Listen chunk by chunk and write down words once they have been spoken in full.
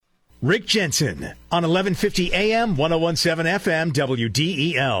Rick Jensen on 1150 AM, 1017 FM,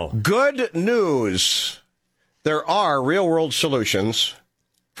 WDEL. Good news. There are real-world solutions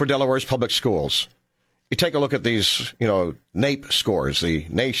for Delaware's public schools. You take a look at these, NAEP scores, the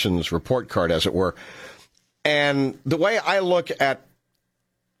nation's report card, as it were. And the way I look at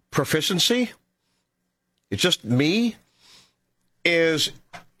proficiency, it's just me, is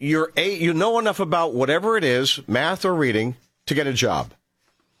you know enough about whatever it is, math or reading, to get a job.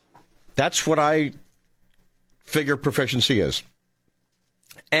 That's what I figure proficiency is.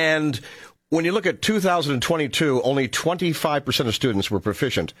 And when you look at 2022, only 25% of students were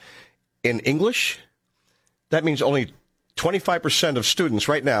proficient in English. That means only 25% of students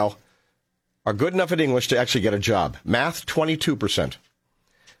right now are good enough at English to actually get a job. Math, 22%.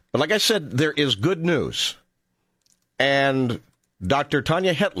 But like I said, there is good news. And Dr.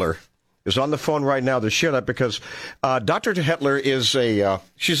 Tanya Hettler is on the phone right now to share that because Dr. Hettler is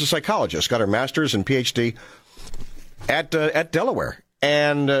she's a psychologist, got her master's and Ph.D. at Delaware.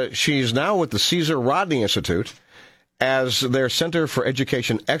 And she's now with the Caesar Rodney Institute as their Center for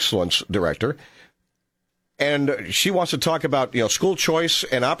Education Excellence Director. And she wants to talk about, school choice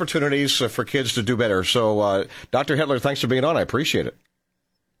and opportunities for kids to do better. So, Dr. Hettler, thanks for being on. I appreciate it.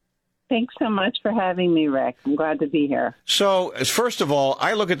 Thanks so much for having me, Rick. I'm glad to be here. So, first of all,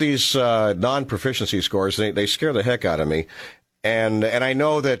 I look at these non-proficiency scores. They scare the heck out of me. And I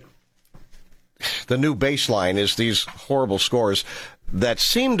know that the new baseline is these horrible scores that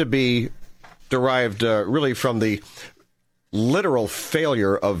seem to be derived really from the literal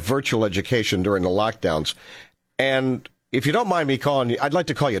failure of virtual education during the lockdowns. And if you don't mind me calling you, I'd like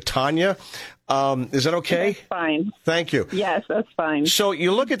to call you Tanya. Is that okay? That's fine. Thank you. Yes, that's fine. So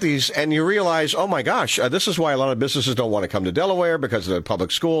you look at these and you realize, oh my gosh, this is why a lot of businesses don't want to come to Delaware because of the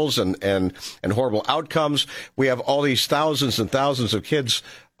public schools and horrible outcomes. We have all these thousands and thousands of kids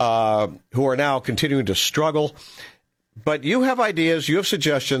who are now continuing to struggle. But you have ideas, you have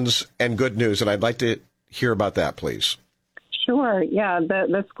suggestions, and good news, and I'd like to hear about that, please. Sure. Yeah,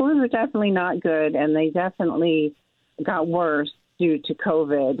 the scores are definitely not good, and they definitely got worse due to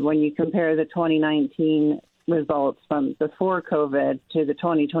COVID. When you compare the 2019 results from before COVID to the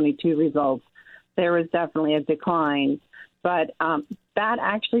 2022 results, there was definitely a decline. But that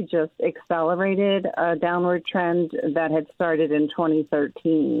actually just accelerated a downward trend that had started in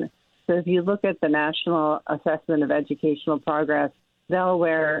 2013. So if you look at the National Assessment of Educational Progress,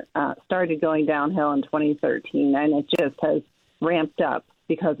 Delaware started going downhill in 2013, and it just has ramped up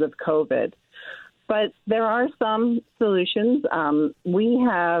because of COVID. But there are some solutions. We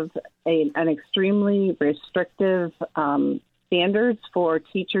have an extremely restrictive standards for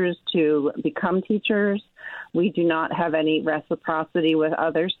teachers to become teachers. We do not have any reciprocity with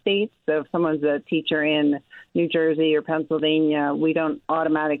other states. So if someone's a teacher in New Jersey or Pennsylvania, we don't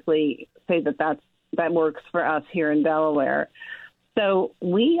automatically say that works for us here in Delaware. So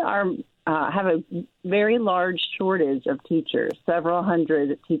we have a very large shortage of teachers. Several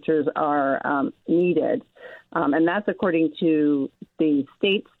hundred teachers are needed. And that's according to the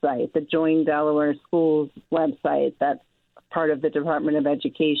state site, the Join Delaware Schools website. That's part of the Department of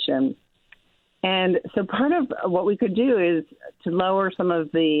Education. And so part of what we could do is to lower some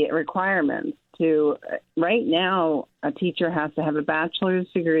of the requirements. Right now, a teacher has to have a bachelor's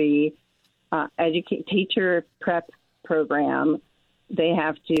degree, teacher prep program. They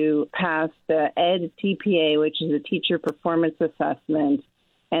have to pass the ED TPA, which is a teacher performance assessment,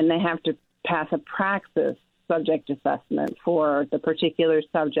 and they have to pass a praxis subject assessment for the particular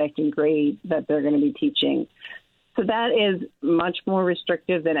subject and grade that they're going to be teaching. So that is much more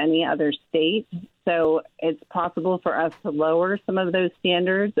restrictive than any other state. So it's possible for us to lower some of those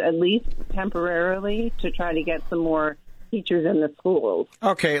standards, at least temporarily, to try to get some more teachers in the schools.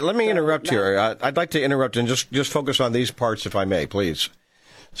 Okay, let me interrupt here. I'd like to interrupt and just focus on these parts, if I may, please.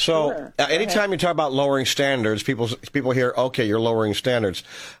 So Sure. Anytime you talk about lowering standards, people hear, okay, you're lowering standards.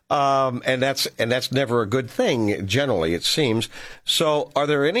 And that's never a good thing, generally, it seems. So are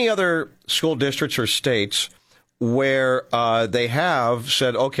there any other school districts or states where they have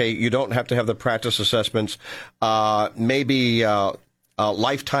said, okay, you don't have to have the practice assessments, maybe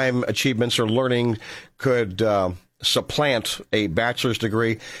lifetime achievements or learning could supplant a bachelor's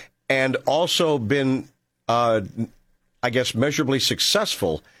degree, and also been, measurably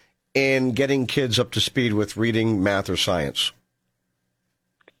successful in getting kids up to speed with reading, math, or science?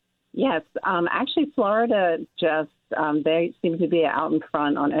 Yes. Actually, Florida just, they seem to be out in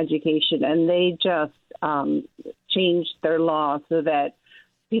front on education, and they just changed their law so that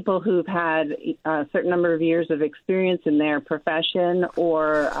people who've had a certain number of years of experience in their profession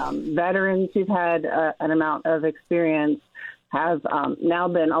or veterans who've had an amount of experience, have now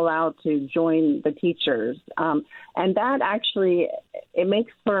been allowed to join the teachers. And that actually, it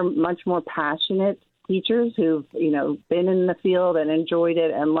makes for much more passionate teachers who've, been in the field and enjoyed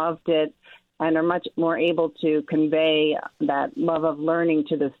it and loved it and are much more able to convey that love of learning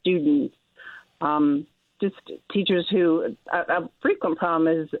to the students. Just teachers who, a frequent problem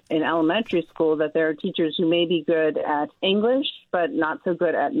is in elementary school that there are teachers who may be good at English, but not so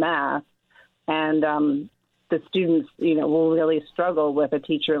good at math. And the students, will really struggle with a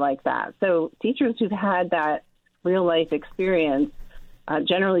teacher like that. So teachers who've had that real life experience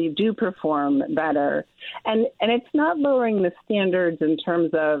generally do perform better. And it's not lowering the standards in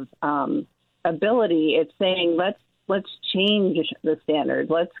terms of ability. It's saying, let's change the standards.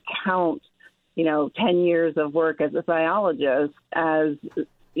 Let's count 10 years of work as a biologist as,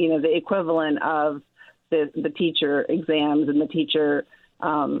 the equivalent of the teacher exams and the teacher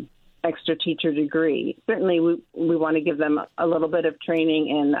extra teacher degree. Certainly, we want to give them a little bit of training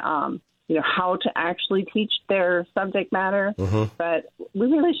in, how to actually teach their subject matter. Mm-hmm. But we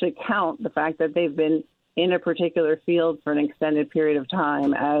really should count the fact that they've been in a particular field for an extended period of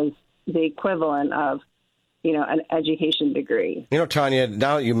time as the equivalent of an education degree. Tanya,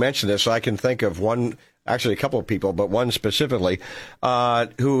 now that you mention this, I can think of a couple of people, but one specifically,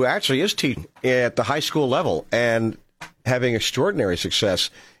 who actually is teaching at the high school level and having extraordinary success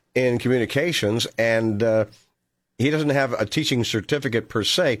in communications. And he doesn't have a teaching certificate per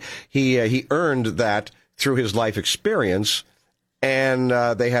se. He earned that through his life experience. And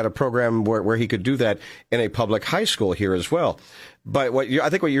they had a program where he could do that in a public high school here as well. But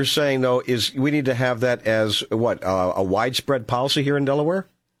I think what you're saying, though, is we need to have that as a widespread policy here in Delaware?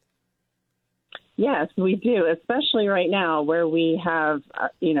 Yes, we do, especially right now where we have,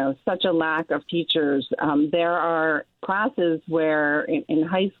 such a lack of teachers. There are classes where in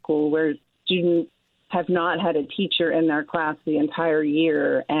high school where students have not had a teacher in their class the entire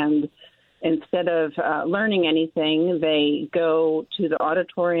year. And instead of learning anything, they go to the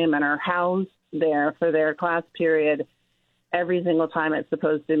auditorium and are housed there for their class period every single time it's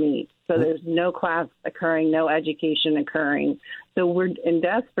supposed to meet. So there's no class occurring, no education occurring. So we're in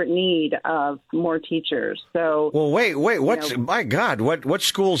desperate need of more teachers. So wait, my God, what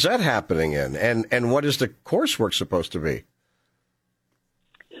school is that happening in? And what is the coursework supposed to be?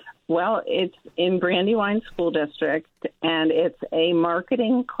 Well, it's in Brandywine School District, and it's a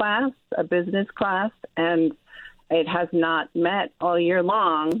marketing class, a business class, and it has not met all year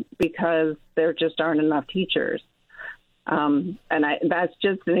long because there just aren't enough teachers. That's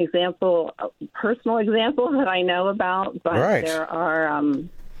just an example, a personal example that I know about, but right. There are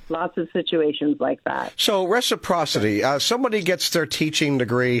lots of situations like that. So reciprocity, somebody gets their teaching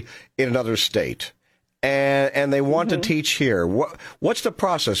degree in another state, and they want mm-hmm. to teach here. What's the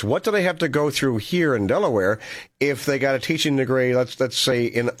process? What do they have to go through here in Delaware if they got a teaching degree, let's say,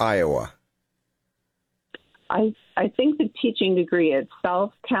 in Iowa? I think the teaching degree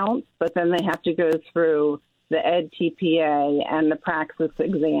itself counts, but then they have to go through the EdTPA and the Praxis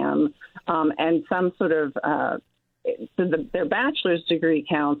exam, and some sort of their bachelor's degree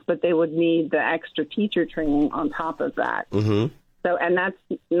counts, but they would need the extra teacher training on top of that. Mm-hmm. So, and that's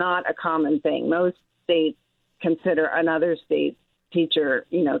not a common thing. Most states consider another state's teacher,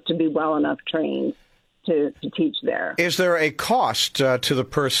 to be well enough trained to teach there. Is there a cost to the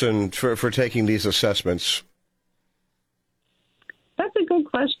person for taking these assessments? That's a good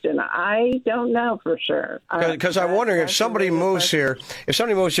question. I don't know for sure. Because I'm wondering if somebody moves here,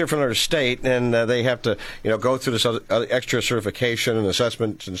 from another state and they have to, go through this other extra certification and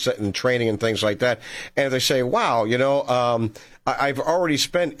assessment and training and things like that, and they say, "Wow, I've already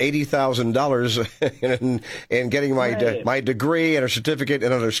spent $80,000 in getting my degree and a certificate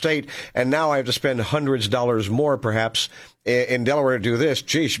in another state, and now I have to spend hundreds of dollars more, perhaps, in Delaware to do this.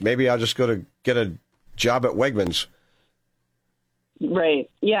 Geez, maybe I'll just go to get a job at Wegmans." Right.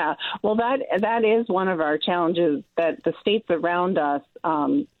 Yeah. Well, that is one of our challenges, that the states around us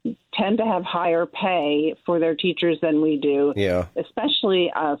tend to have higher pay for their teachers than we do. Yeah.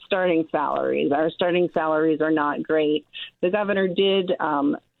 Especially starting salaries. Our starting salaries are not great. The governor did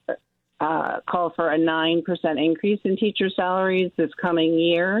call for a 9% increase in teacher salaries this coming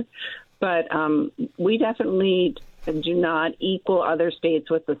year, but we definitely do not equal other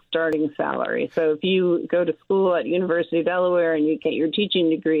states with the starting salary. So if you go to school at University of Delaware and you get your teaching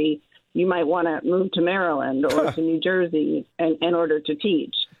degree, you might want to move to Maryland or to New Jersey in order to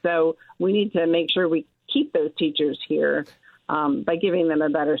teach. So we need to make sure we keep those teachers here by giving them a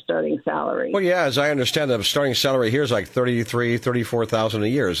better starting salary. Well, yeah, as I understand, the starting salary here is like $34,000 a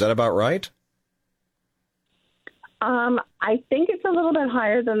year. Is that about right? I think it's a little bit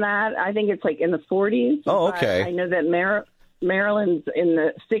higher than that. I think it's like in the 40s. Oh, okay. I know that Maryland's in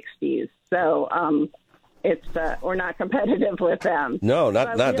the 60s, so it's we're not competitive with them. No,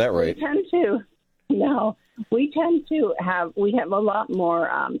 not that rate. We tend to have a lot more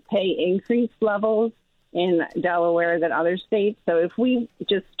pay increase levels in Delaware than other states. So if we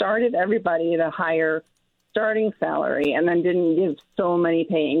just started everybody at a higher starting salary and then didn't give so many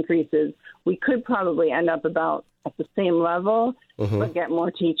pay increases, we could probably end up about at the same level, but get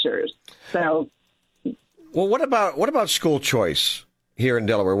more teachers. So, well, what about school choice here in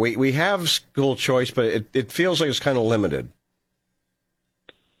Delaware? We have school choice, but it feels like it's kind of limited.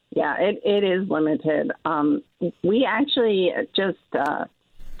 Yeah, it is limited. We actually just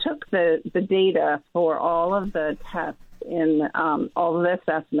took the data for all of the tests in all of the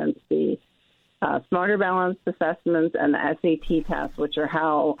assessments, the Smarter Balanced assessments and the SAT tests, which are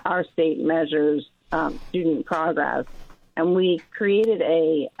how our state measures student progress. And we created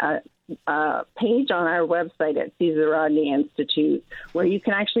a page on our website at Caesar Rodney Institute where you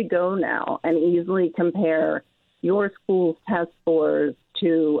can actually go now and easily compare your school's test scores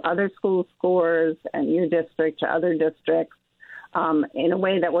to other school scores and your district to other districts in a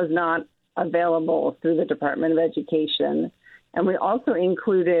way that was not available through the Department of Education. And we also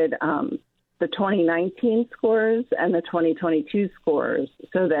included the 2019 scores and the 2022 scores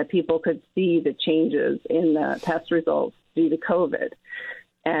so that people could see the changes in the test results due to COVID.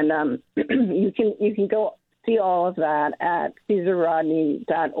 And you can go see all of that at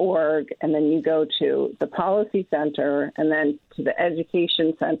caesarrodney.org, and then you go to the Policy Center and then to the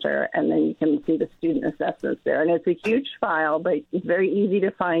Education Center, and then you can see the student assessments there. And it's a huge file, but it's very easy to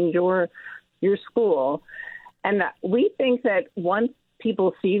find your school. And we think that once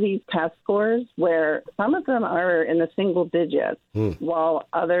people see these test scores, where some of them are in the single digits, while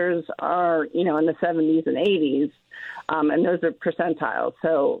others are, in the 70s and 80s, and those are percentiles.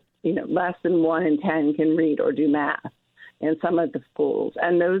 So, less than 1 in 10 can read or do math in some of the schools.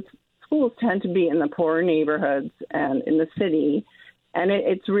 And those schools tend to be in the poorer neighborhoods and in the city. And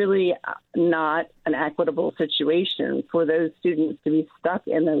it's really not an equitable situation for those students to be stuck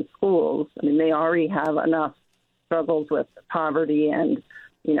in those schools. I mean, they already have enough struggles with poverty and,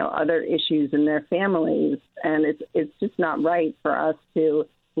 other issues in their families. And it's just not right for us to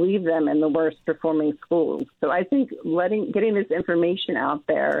leave them in the worst performing schools. So I think getting this information out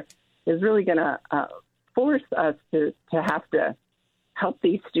there is really going to force us to have to help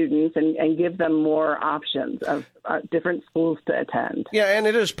these students and give them more options of different schools to attend. Yeah, and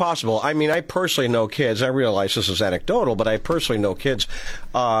it is possible. I mean, I personally know kids, I realize this is anecdotal, but I personally know kids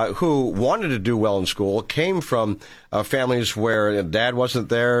who wanted to do well in school, came from families where dad wasn't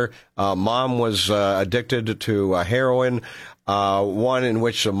there, mom was addicted to heroin, one in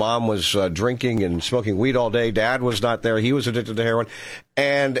which the mom was drinking and smoking weed all day. Dad was not there. He was addicted to heroin.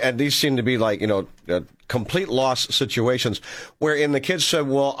 And these seem to be like, complete loss situations wherein the kids said,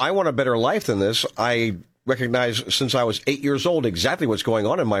 well, I want a better life than this. I recognize since I was 8 years old exactly what's going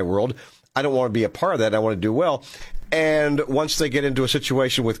on in my world. I don't want to be a part of that. I want to do well. And once they get into a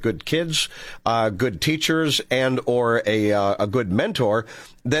situation with good kids, good teachers, and or a good mentor,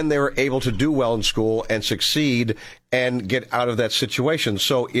 then they're able to do well in school and succeed and get out of that situation.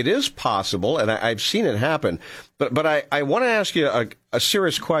 So it is possible, and I've seen it happen. But I want to ask you a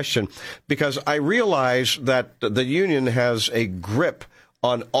serious question, because I realize that the union has a grip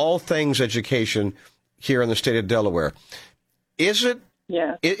on all things education here in the state of Delaware. Is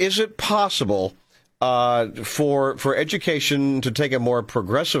it possible for education to take a more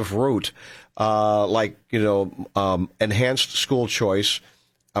progressive route, enhanced school choice,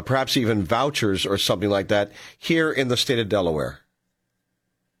 perhaps even vouchers or something like that here in the state of Delaware?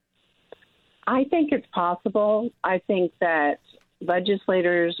 I think it's possible. I think that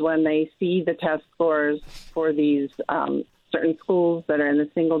legislators, when they see the test scores for these certain schools that are in the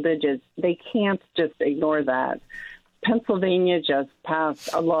single digits, they can't just ignore that. Pennsylvania just passed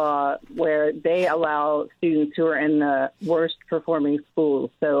a law where they allow students who are in the worst performing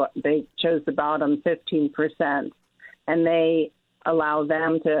schools, so they chose the bottom 15%, and they allow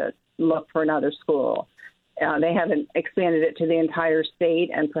them to look for another school. They haven't expanded it to the entire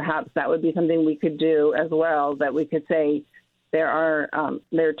state, and perhaps that would be something we could do as well, that we could say there are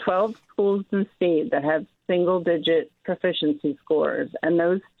 12 schools in the state that have single-digit proficiency scores, and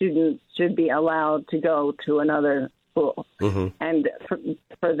those students should be allowed to go to another school. Mm-hmm. And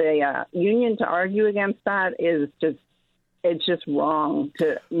for the union to argue against that it's just wrong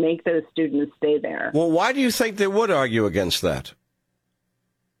to make those students stay there. Well, why do you think they would argue against that?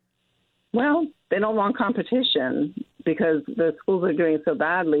 Well, they don't want competition because the schools are doing so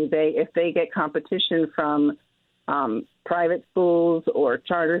badly. If they get competition from private schools or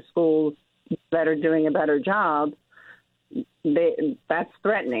charter schools that are doing a better job, that's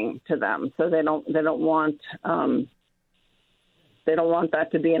threatening to them. So they don't want that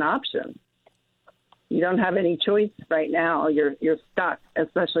to be an option. You don't have any choice right now. You're stuck,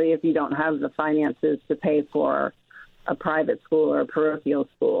 especially if you don't have the finances to pay for a private school or a parochial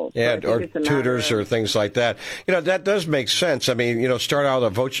school. Yeah, or tutors or things like that. That does make sense. I mean, start out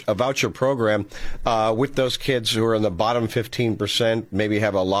a voucher program with those kids who are in the bottom 15%, maybe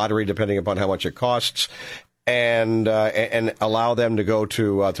have a lottery depending upon how much it costs, and allow them to go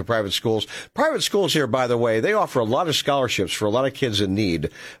to private schools. Private schools here, by the way, they offer a lot of scholarships for a lot of kids in need,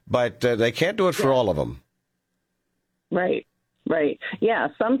 but they can't do it for all of them. Right. Yeah,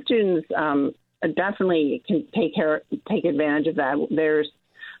 some students definitely can take advantage of that. There's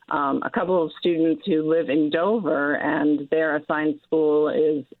a couple of students who live in Dover, and their assigned school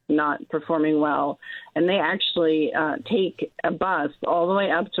is not performing well, and they actually take a bus all the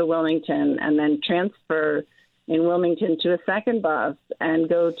way up to Wilmington and then transfer in Wilmington to a second bus and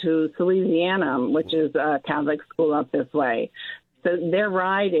go to Louisiana, which is a Catholic school up this way. So their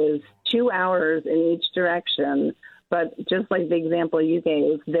ride is 2 hours in each direction. But just like the example you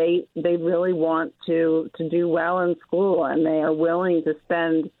gave, they really want to do well in school, and they are willing to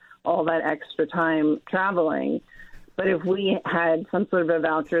spend all that extra time traveling. But if we had some sort of a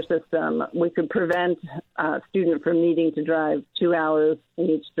voucher system, we could prevent a student from needing to drive 2 hours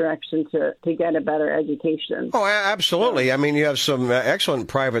in each direction to get a better education. Oh, absolutely. I mean, you have some excellent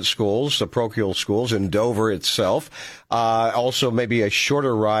private schools, the parochial schools in Dover itself. Also, maybe a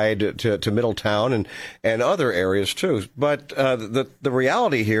shorter ride to Middletown and other areas, too. But the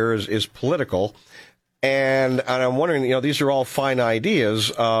reality here is political. And I'm wondering, these are all fine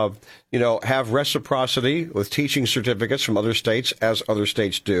ideas. Have reciprocity with teaching certificates from other states, as other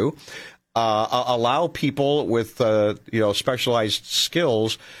states do. Allow people with, specialized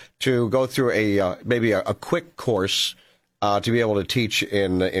skills to go through maybe a quick course to be able to teach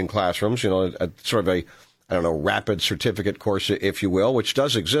in classrooms. A sort of a rapid certificate course, if you will, which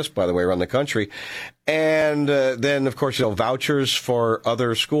does exist, by the way, around the country. And then, of course, vouchers for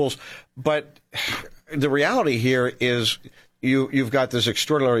other schools. But the reality here is you've got this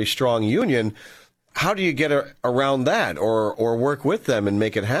extraordinarily strong union. How do you get around that or work with them and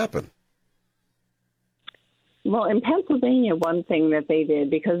make it happen? Well, in Pennsylvania, one thing that they did,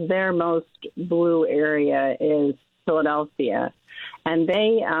 because their most blue area is Philadelphia, and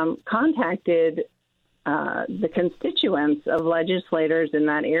they contacted the constituents of legislators in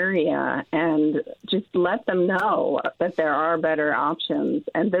that area and just let them know that there are better options.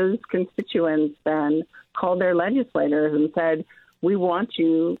 And those constituents then called their legislators and said, we want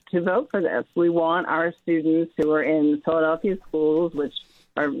you to vote for this. We want our students who are in Philadelphia schools, which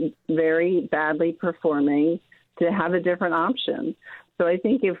are very badly performing, to have a different option. So I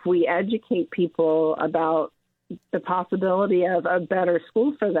think if we educate people about the possibility of a better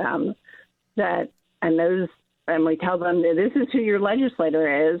school for them, and we tell them that this is who your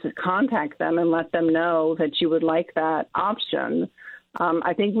legislator is, contact them and let them know that you would like that option.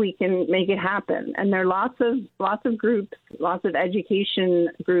 I think we can make it happen. And there are lots of groups, lots of education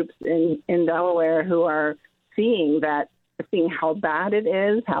groups in Delaware who are seeing how bad it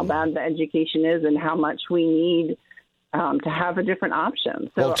is, how bad the education is, and how much we need to have a different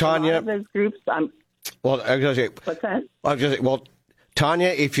option. So, well, Tanya, a lot of those groups. What's that? I was going to say, Tanya,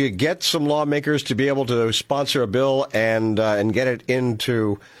 if you get some lawmakers to be able to sponsor a bill and get it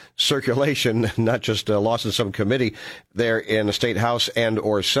into circulation, not just lost in some committee there in the State House and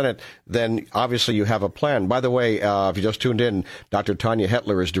or Senate, then obviously you have a plan. By the way, if you just tuned in, Dr. Tanya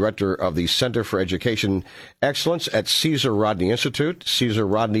Hettler is director of the Center for Education Excellence at Caesar Rodney Institute,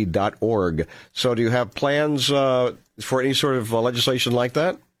 caesarrodney.org. So do you have plans for any sort of legislation like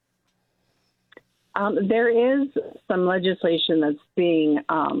that? There is some legislation that's being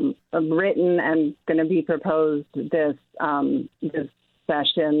written and going to be proposed this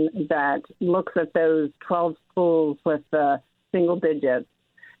session that looks at those 12 schools with the single digits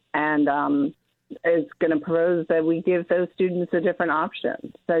and is going to propose that we give those students a different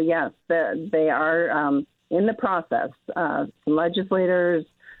option. So, yes, they are in the process. Some legislators,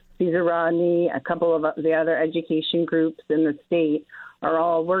 Caesar Rodney, a couple of the other education groups in the state are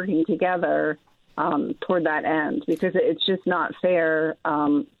all working together toward that end, because it's just not fair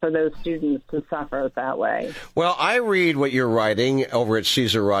for those students to suffer that way. Well, I read what you're writing over at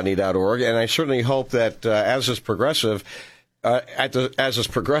CaesarRodney.org, and I certainly hope that as this progresses,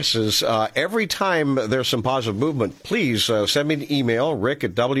 every time there's some positive movement, please send me an email,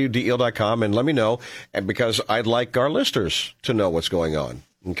 rick@wdel.com, and let me know, and because I'd like our listeners to know what's going on.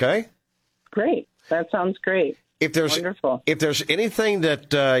 Okay? Great. That sounds great. Wonderful. If there's anything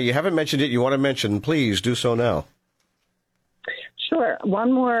that you haven't mentioned you want to mention, please do so now. Sure.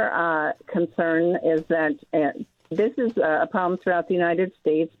 One more concern is that this is a problem throughout the United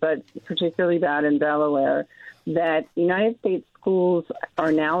States, but particularly bad in Delaware, that United States schools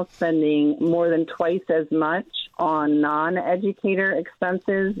are now spending more than twice as much on non-educator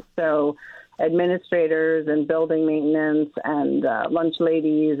expenses. So administrators and building maintenance and lunch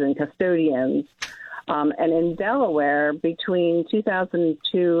ladies and custodians. And in Delaware, between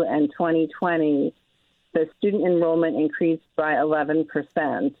 2002 and 2020, the student enrollment increased by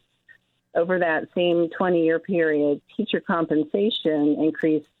 11%. Over that same 20-year period, teacher compensation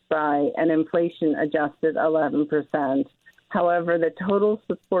increased by an inflation-adjusted 11%. However, the total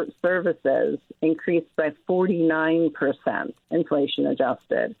support services increased by 49%,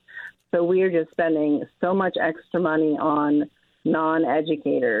 inflation-adjusted. So we are just spending so much extra money on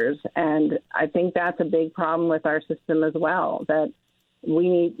non-educators, and I think that's a big problem with our system as well, that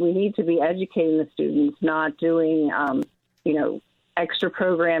we need to be educating the students, not doing, extra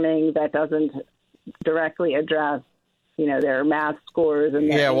programming that doesn't directly address, their math scores.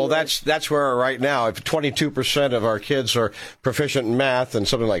 And that's where right now, if 22% of our kids are proficient in math and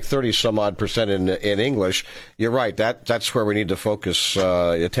something like 30 some odd percent in English, you're right. That's where we need to focus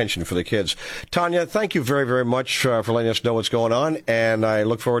attention for the kids. Tanya, thank you very, very much for letting us know what's going on, and I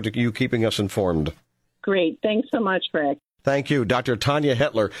look forward to you keeping us informed. Great. Thanks so much, Rick. Thank you. Dr. Tanya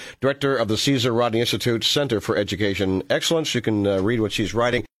Hettler, director of the Caesar Rodney Institute Center for Education Excellence. You can read what she's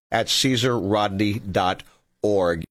writing at caesarrodney.org.